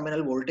output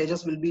terminal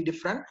voltages will be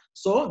different.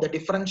 So the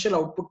differential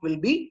output will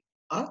be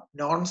a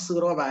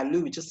non-zero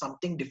value, which is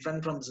something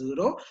different from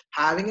 0,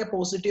 having a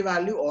positive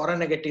value or a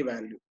negative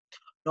value.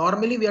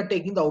 Normally we are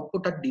taking the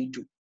output at D2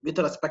 with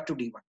respect to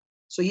D1.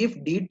 So if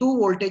D2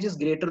 voltage is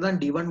greater than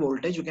D1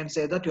 voltage, you can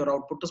say that your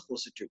output is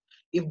positive.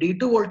 If D2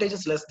 voltage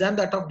is less than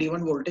that of D1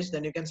 voltage,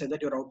 then you can say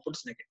that your output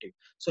is negative.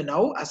 So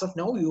now, as of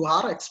now, you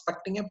are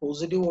expecting a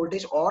positive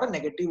voltage or a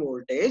negative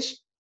voltage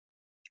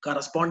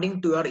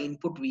corresponding to your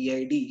input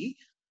VID.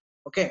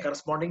 Okay,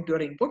 corresponding to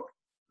your input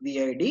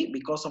VID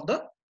because of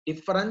the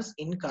difference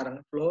in current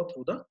flow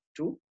through the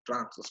two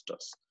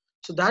transistors.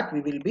 So that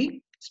we will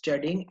be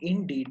studying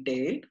in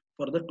detail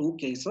for the two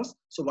cases.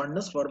 So one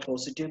is for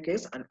positive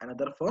case and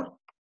another for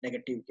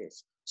negative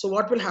case. So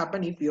what will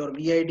happen if your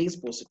VID is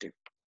positive?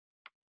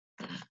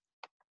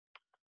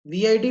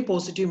 VID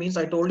positive means,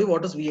 I told you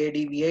what is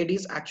VID. VID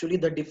is actually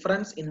the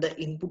difference in the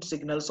input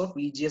signals of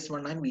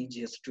VGS1 and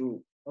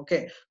VGS2.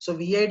 Okay, so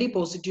VID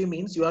positive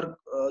means you are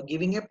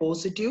giving a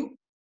positive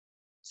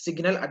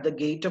signal at the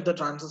gate of the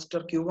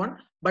transistor Q1,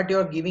 but you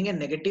are giving a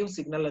negative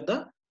signal at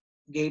the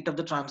gate of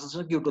the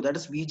transistor Q2. That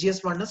is,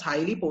 VGS1 is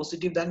highly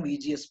positive than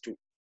VGS2.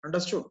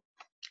 Understood?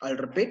 I'll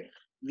repeat.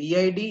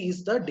 VID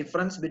is the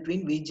difference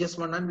between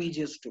VGS1 and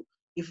VGS2.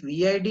 If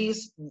VID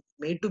is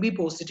made to be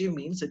positive,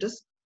 means it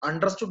is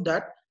understood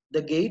that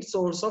the gate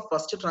source of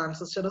first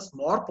transistor is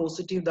more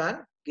positive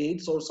than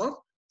gate source of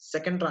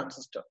second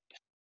transistor.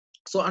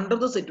 So under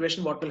the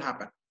situation, what will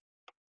happen?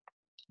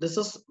 This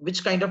is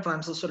which kind of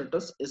transistor it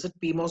is? Is it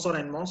PMOS or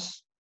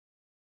NMOS?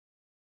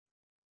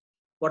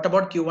 What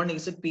about Q1?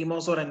 Is it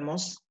PMOS or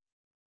NMOS?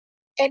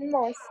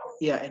 NMOS.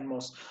 Yeah,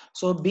 NMOS.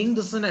 So being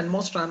this is an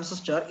NMOS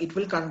transistor, it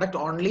will conduct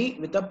only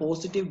with a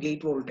positive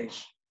gate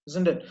voltage,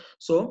 isn't it?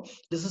 So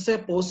this is a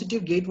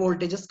positive gate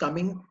voltage is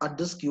coming at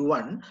this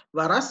Q1,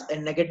 whereas a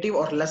negative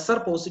or lesser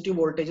positive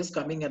voltage is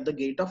coming at the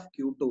gate of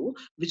Q2,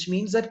 which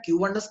means that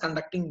Q1 is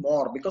conducting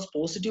more because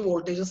positive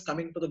voltage is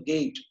coming to the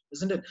gate,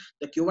 isn't it?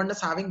 The Q1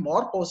 is having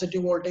more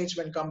positive voltage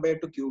when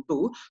compared to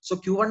Q2. So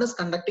Q1 is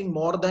conducting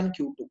more than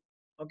Q2.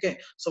 Okay,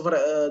 so for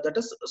that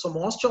is, so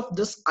most of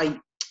this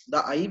the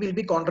I will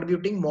be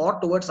contributing more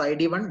towards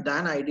ID1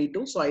 than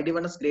ID2. So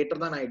ID1 is greater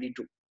than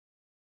ID2.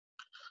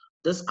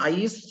 This I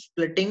is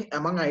splitting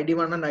among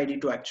ID1 and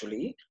ID2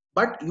 actually,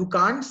 but you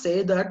can't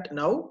say that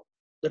now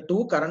the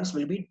two currents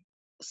will be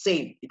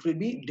same. It will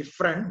be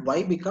different.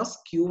 Why? Because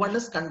Q1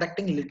 is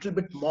conducting a little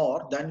bit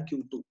more than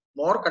Q2.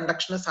 More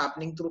conduction is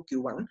happening through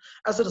Q1.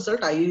 As a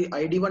result,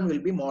 ID1 will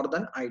be more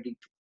than ID2.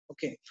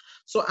 Okay.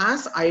 So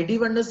as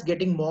ID1 is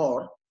getting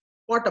more,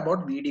 what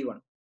about VD1?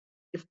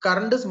 If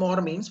current is more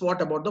means,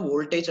 what about the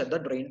voltage at the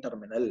drain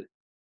terminal?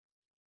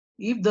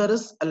 If there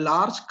is a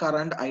large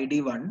current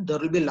ID1, there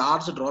will be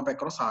large drop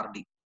across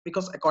RD,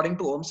 because according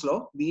to Ohm's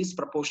law, V is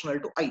proportional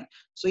to I.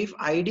 So if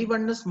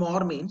ID1 is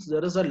more means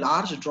there is a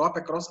large drop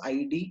across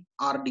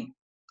IDRD.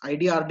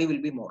 IDRD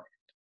will be more.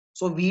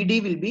 So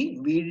VD will be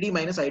VD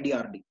minus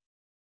IDRD,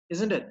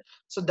 isn't it?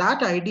 So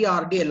that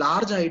IDRD, a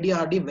large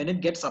IDRD, when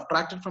it gets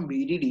subtracted from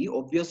VDD,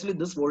 obviously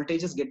this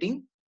voltage is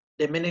getting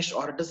diminished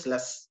or it is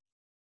less.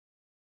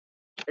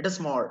 It is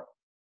small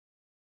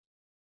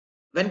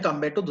when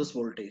compared to this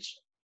voltage,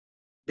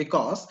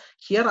 because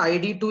here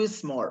ID2 is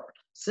small.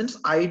 Since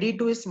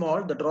ID2 is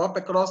small, the drop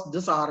across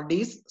this RD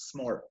is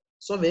small.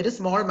 So very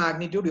small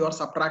magnitude you are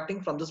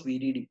subtracting from this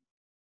VDD,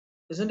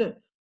 isn't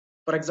it?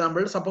 For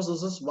example, suppose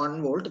this is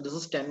 1 volt, this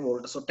is 10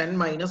 volt. So 10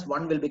 minus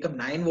 1 will become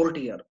 9 volt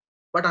here.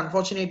 But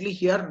unfortunately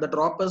here the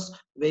drop is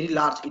very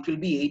large. It will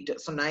be 8.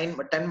 So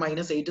 10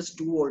 minus 8 is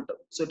 2 volt.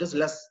 So it is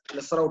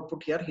lesser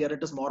output here. Here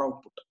it is more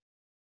output.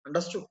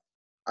 Understood?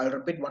 I'll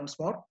repeat once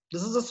more.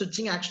 This is a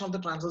switching action of the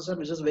transistor,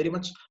 which is very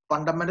much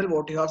fundamental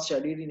what you have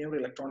studied in your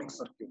electronic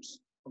circuits.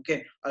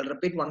 Okay, I'll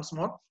repeat once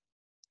more.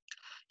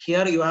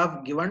 Here you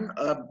have given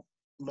a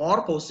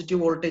more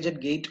positive voltage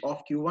at gate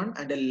of Q1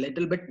 and a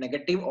little bit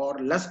negative or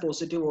less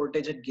positive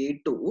voltage at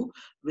gate 2,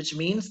 which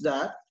means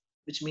that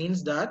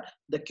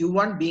the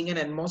Q1 being an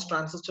NMOS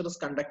transistor is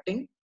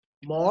conducting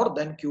more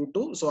than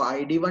Q2. So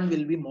ID1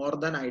 will be more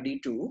than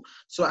ID2.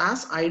 So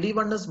as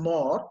ID1 is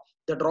more,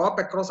 the drop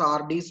across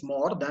RD is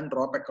more than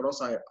drop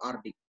across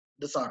RD,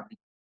 this RD.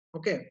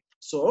 Okay.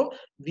 So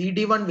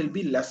VD1 will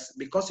be less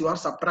because you are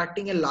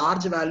subtracting a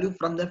large value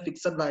from the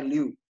fixed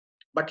value.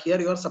 But here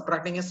you are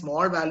subtracting a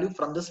small value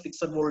from this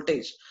fixed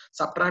voltage.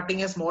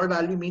 Subtracting a small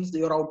value means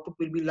your output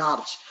will be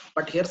large.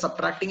 But here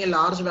subtracting a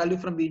large value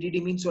from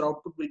VDD means your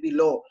output will be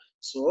low.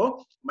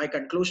 So my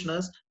conclusion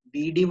is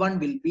VD1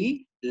 will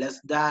be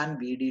less than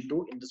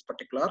VD2 in this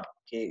particular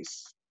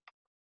case.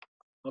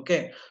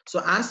 Okay,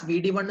 so as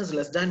VD1 is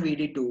less than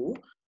VD2,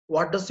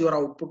 what is your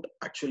output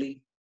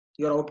actually?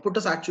 Your output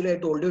is actually, I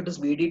told you, it is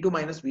VD2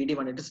 minus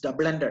VD1. It is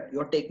double-ended.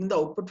 You are taking the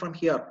output from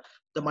here.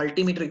 The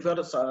multimeter,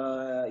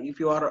 if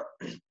you are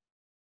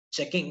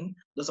checking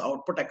this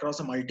output across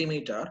a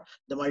multimeter,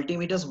 the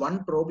multimeter's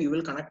one probe you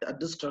will connect at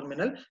this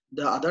terminal,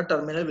 the other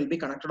terminal will be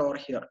connected over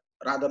here.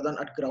 Rather than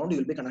at ground, you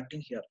will be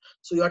connecting here.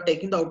 So you are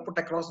taking the output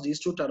across these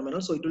two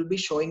terminals, so it will be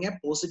showing a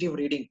positive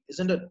reading,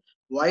 isn't it?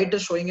 Why it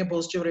is showing a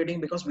positive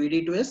reading? Because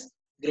VD2 is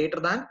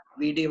greater than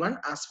VD1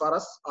 as far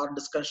as our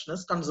discussion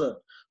is concerned.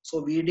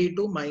 So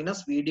VD2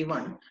 minus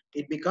VD1,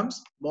 it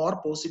becomes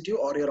more positive,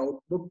 or your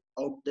output,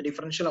 the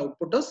differential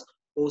output is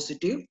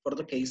positive for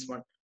the case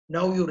 1.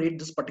 Now you read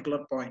this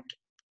particular point.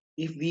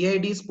 If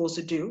VID is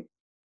positive,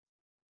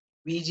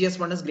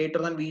 VGS1 is greater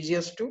than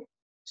VGS2.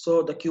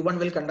 So the Q1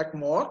 will conduct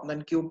more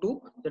than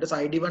Q2. That is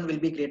ID1 will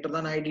be greater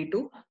than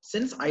ID2.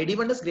 Since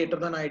ID1 is greater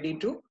than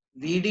ID2,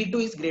 VD2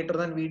 is greater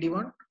than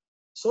VD1.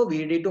 So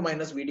VD2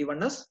 minus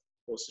VD1 is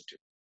positive.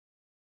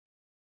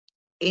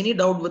 Any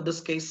doubt with this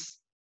case?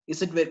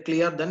 Is it very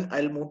clear? Then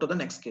I'll move to the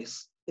next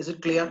case. Is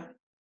it clear?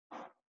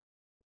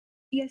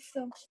 Yes,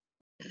 sir.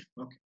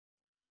 Okay.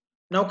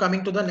 Now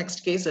coming to the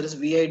next case, that is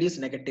VID is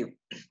negative.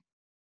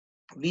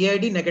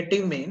 VID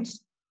negative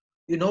means,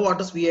 you know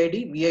what is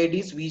VID? VID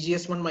is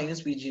VGS1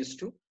 minus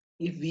VGS2.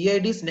 if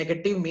VID is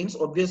negative means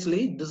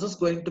obviously this is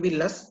going to be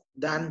less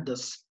than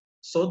this.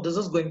 So this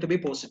is going to be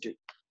positive.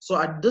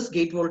 So at this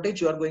gate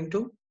voltage you are going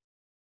to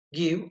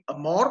give a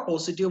more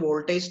positive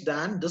voltage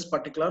than this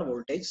particular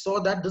voltage so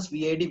that this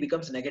VID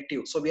becomes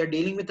negative. So we are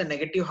dealing with a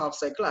negative half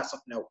cycle as of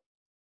now.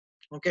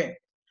 Okay.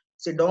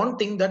 So don't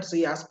think that,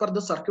 see, as per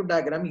the circuit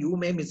diagram, you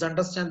may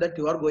misunderstand that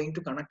you are going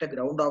to connect a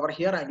ground over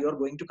here and you are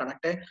going to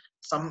connect a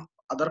some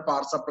other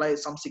power supply,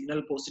 some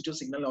signal, positive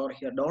signal over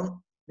here.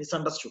 Don't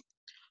misunderstood.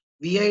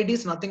 VID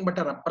is nothing but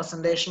a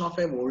representation of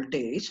a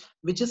voltage,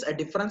 which is a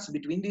difference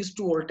between these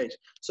two voltage.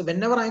 So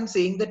whenever I am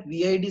saying that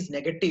VID is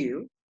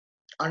negative,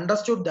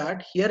 understood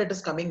that here it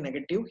is coming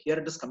negative, here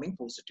it is coming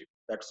positive.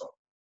 That's all.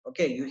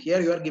 Okay, here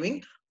you are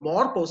giving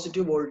more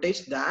positive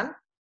voltage than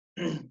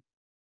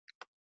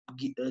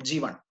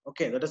G1.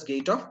 Okay, that is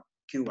gate of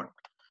Q1.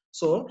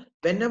 So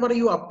whenever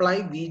you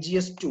apply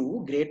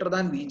VGS2 greater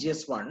than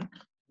VGS1,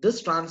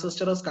 this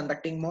transistor is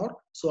conducting more.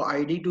 So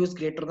ID2 is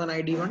greater than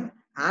ID1.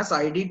 As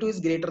ID2 is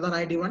greater than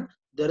ID1,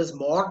 there is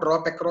more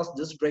drop across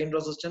this drain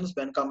resistance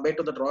when compared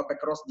to the drop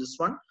across this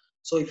one.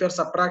 So if you're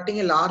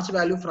subtracting a large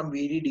value from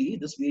VDD,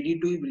 this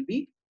VD2 will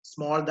be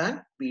small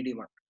than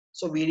VD1.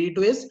 So VD2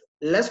 is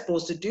less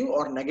positive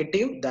or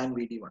negative than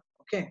VD1.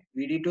 Okay,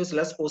 VD2 is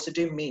less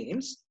positive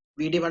means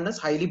VD1 is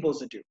highly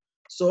positive.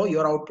 So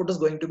your output is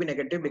going to be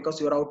negative because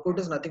your output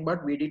is nothing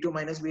but VD2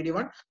 minus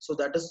VD1. So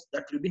that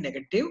will be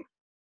negative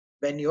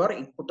when your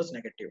input is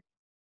negative.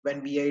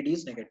 When VID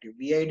is negative.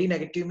 VID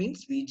negative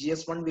means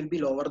VGS1 will be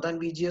lower than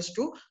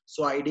VGS2.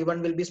 So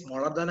ID1 will be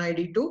smaller than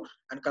ID2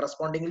 and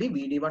correspondingly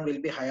VD1 will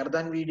be higher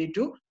than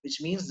VD2,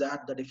 which means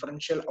that the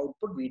differential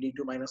output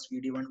VD2 minus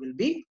VD1 will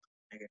be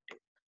negative.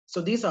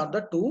 So these are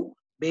the two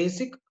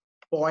basic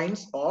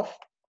points of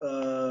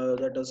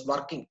that is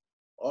working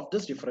of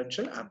this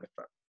differential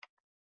amplifier.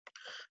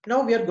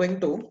 Now we are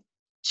going to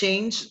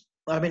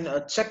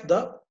check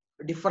the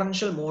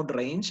differential mode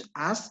range,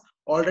 as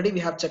already we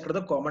have checked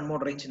the common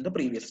mode range in the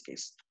previous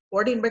case.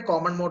 What do you mean by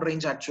common mode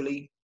range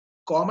actually?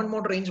 Common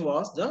mode range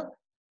was the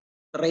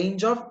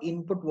range of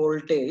input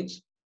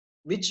voltage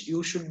which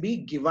you should be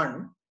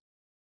given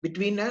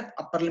between an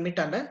upper limit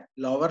and a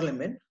lower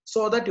limit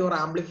so that your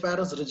amplifier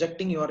is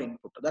rejecting your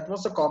input. That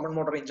was the common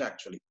mode range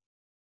actually.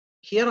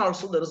 Here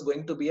also there is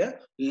going to be a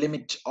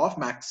limit of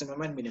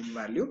maximum and minimum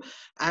value,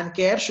 and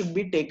care should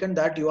be taken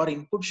that your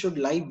input should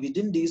lie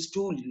within these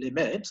two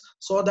limits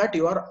so that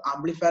your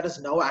amplifier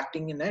is now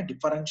acting in a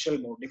differential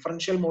mode.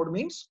 Differential mode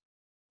means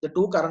the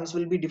two currents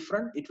will be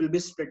different. It will be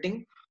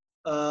splitting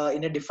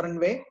in a different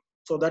way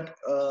so that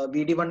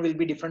VD1 will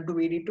be different to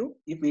VD2.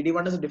 If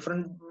VD1 is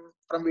different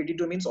from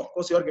VD2 means of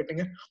course you are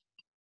getting a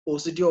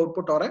positive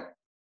output or a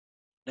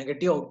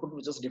negative output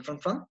which is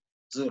different from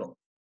zero.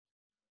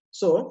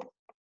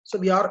 So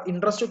we are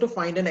interested to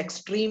find an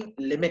extreme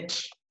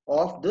limit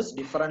of this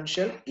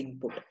differential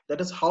input.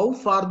 That is how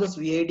far this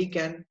VID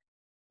can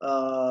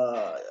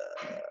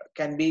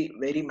be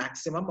very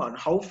maximum and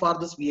how far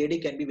this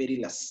VID can be very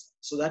less.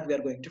 So that we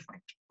are going to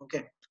find.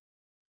 Okay.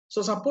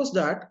 So suppose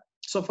that,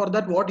 so for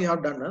that what you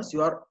have done is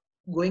you are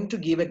going to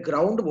give a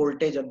ground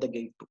voltage at the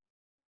gate 2.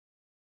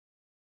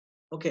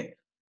 Okay.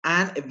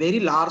 And a very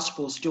large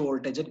positive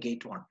voltage at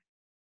gate 1.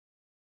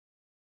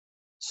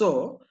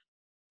 So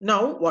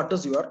now what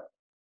is your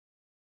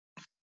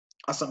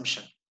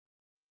assumption?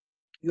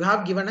 You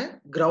have given a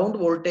ground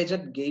voltage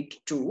at gate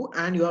 2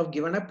 and you have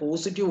given a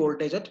positive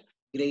voltage at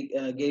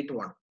gate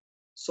 1,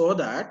 so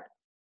that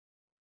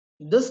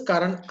this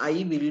current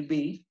I will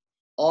be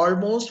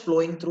almost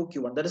flowing through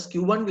Q1. That is,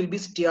 Q1 will be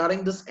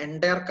steering this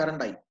entire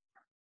current I.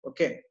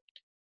 Okay.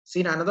 See,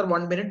 in another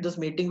 1 minute this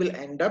meeting will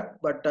end up,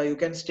 but you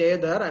can stay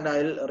there and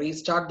I'll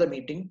restart the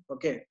meeting.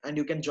 Okay, and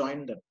you can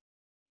join them.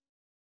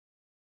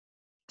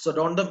 So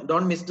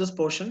don't miss this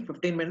portion.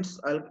 15 minutes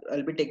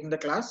I'll be taking the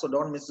class, so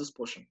don't miss this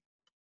portion.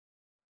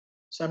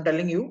 So I'm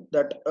telling you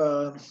that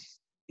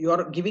you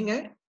are giving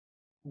a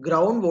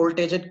ground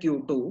voltage at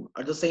Q2.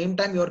 At the same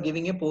time, you are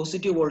giving a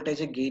positive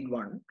voltage at gate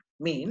 1.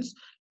 Means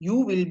you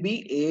will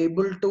be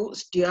able to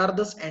steer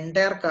this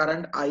entire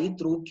current I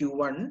through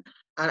Q1.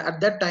 And at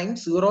that time,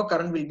 zero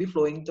current will be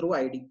flowing through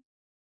ID.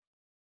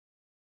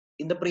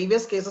 In the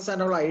previous cases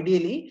and all,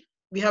 ideally,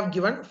 we have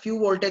given few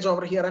voltage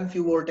over here and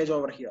few voltage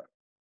over here.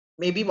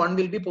 Maybe one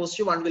will be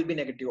positive, one will be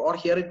negative, or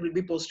here it will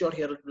be positive, or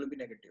here it will be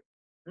negative.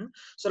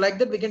 So like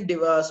that we can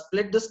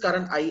split this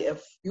current I. A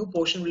few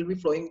portion will be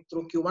flowing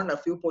through Q1, a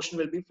few portion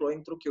will be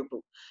flowing through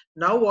Q2.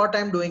 Now what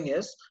I'm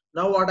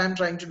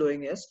trying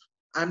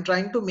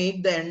to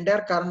make the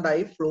entire current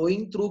I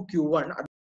flowing through Q1